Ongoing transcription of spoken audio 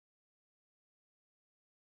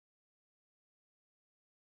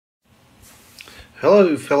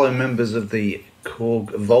Hello fellow members of the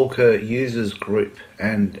Korg Volca users group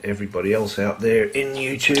and everybody else out there in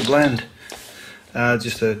YouTube land.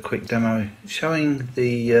 Just a quick demo showing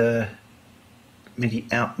the MIDI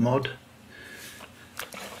Out mod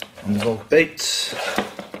on the Volca Beats.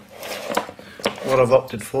 What I've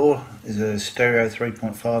opted for is a stereo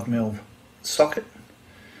 3.5mm socket.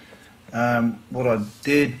 What I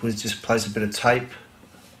did was just place a bit of tape,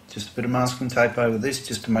 just a bit of masking tape over this,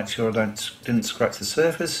 just to make sure I didn't scratch the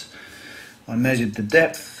surface. I measured the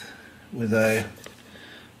depth with a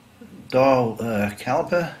dial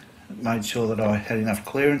caliper, made sure that I had enough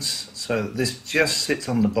clearance so that this just sits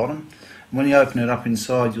on the bottom. And when you open it up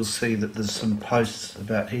inside, you'll see that there's some posts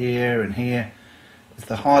about here and here. If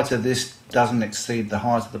the height of this doesn't exceed the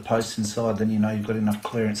height of the posts inside, then you know you've got enough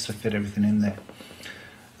clearance to fit everything in there.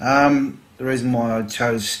 The reason why I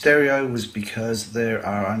chose stereo was because there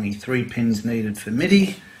are only 3 pins needed for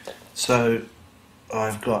MIDI, so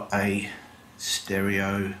I've got a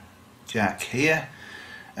stereo jack here,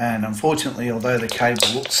 and unfortunately, although the cable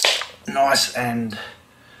looks nice and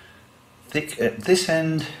thick at this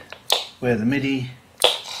end where the MIDI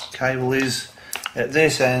cable is, at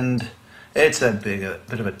this end it's a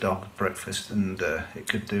bit of a dog breakfast, and it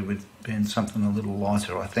could do with being something a little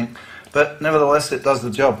lighter, I think, but nevertheless it does the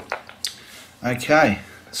job. Okay,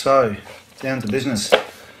 so down to business.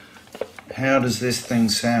 How does this thing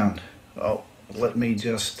sound? Well, let me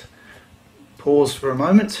just pause for a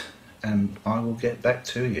moment and I will get back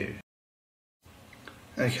to you.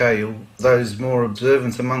 Okay, those more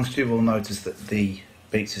observant amongst you will notice that the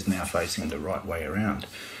Beats is now facing the right way around.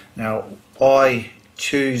 Now, I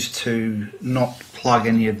choose to not plug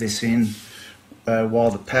any of this in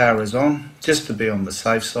while the power is on, just to be on the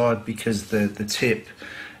safe side, because the tip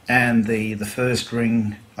and the first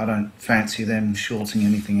ring, I don't fancy them shorting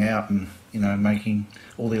anything out and, you know, making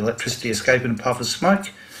all the electricity escape in a puff of smoke.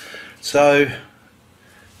 So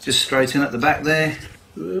just straight in at the back there,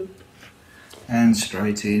 and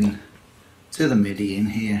straight in to the MIDI in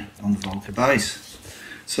here on the Volca bass.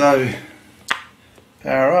 So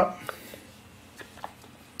power up.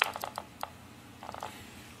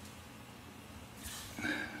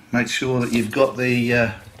 Make sure that you've got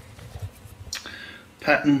the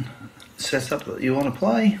pattern set up that you want to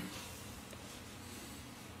play.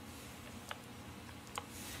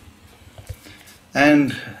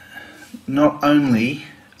 And not only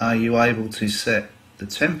are you able to set the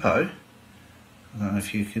tempo, I don't know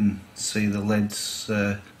if you can see the LEDs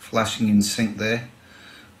flashing in sync there,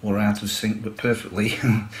 or out of sync, but perfectly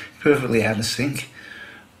perfectly out of sync.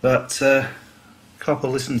 But copper,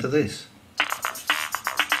 listen to this.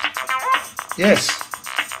 Yes,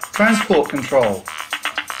 transport control.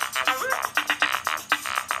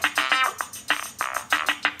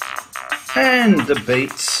 And the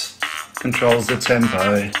Beats controls the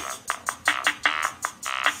tempo.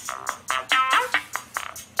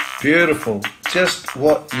 Beautiful, just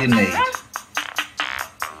what you need.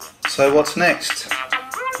 So what's next?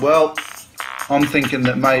 Well, I'm thinking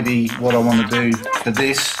that maybe what I want to do for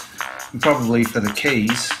this, and probably for the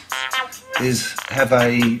keys, is have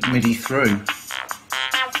a MIDI through.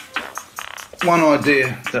 One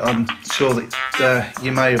idea that I'm sure that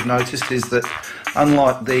you may have noticed is that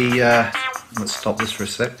unlike the, let's stop this for a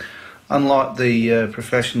sec, unlike the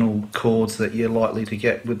professional chords that you're likely to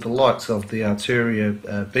get with the likes of the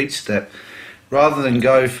Arturia Beat Step, rather than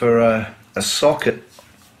go for a socket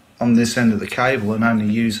on this end of the cable and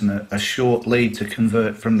only using a short lead to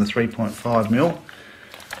convert from the 3.5mm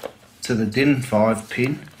to the DIN 5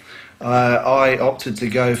 pin, I opted to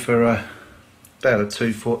go for about a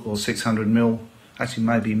 2 foot or 600mm, actually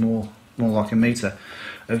maybe more like a metre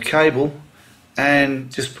of cable,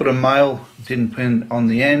 and just put a male DIN pin on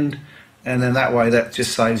the end, and then that way that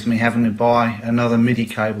just saves me having to buy another MIDI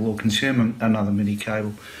cable or consume another MIDI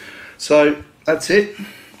cable. So that's it.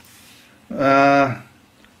 I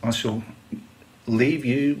shall leave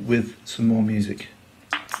you with some more music.